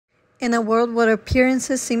In a world where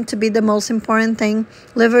appearances seem to be the most important thing,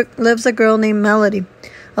 lives a girl named Melody,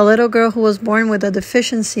 a little girl who was born with a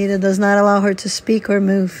deficiency that does not allow her to speak or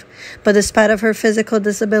move. But despite of her physical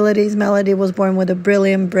disabilities, Melody was born with a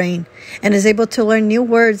brilliant brain and is able to learn new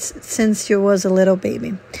words since she was a little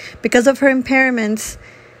baby. Because of her impairments,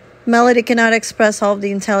 Melody cannot express all of the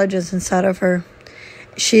intelligence inside of her.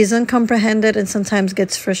 She is uncomprehended and sometimes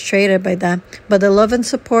gets frustrated by that, but the love and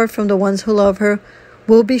support from the ones who love her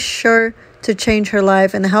will be sure to change her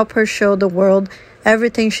life and help her show the world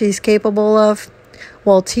everything she's capable of,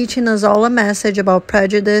 while teaching us all a message about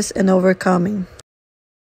prejudice and overcoming.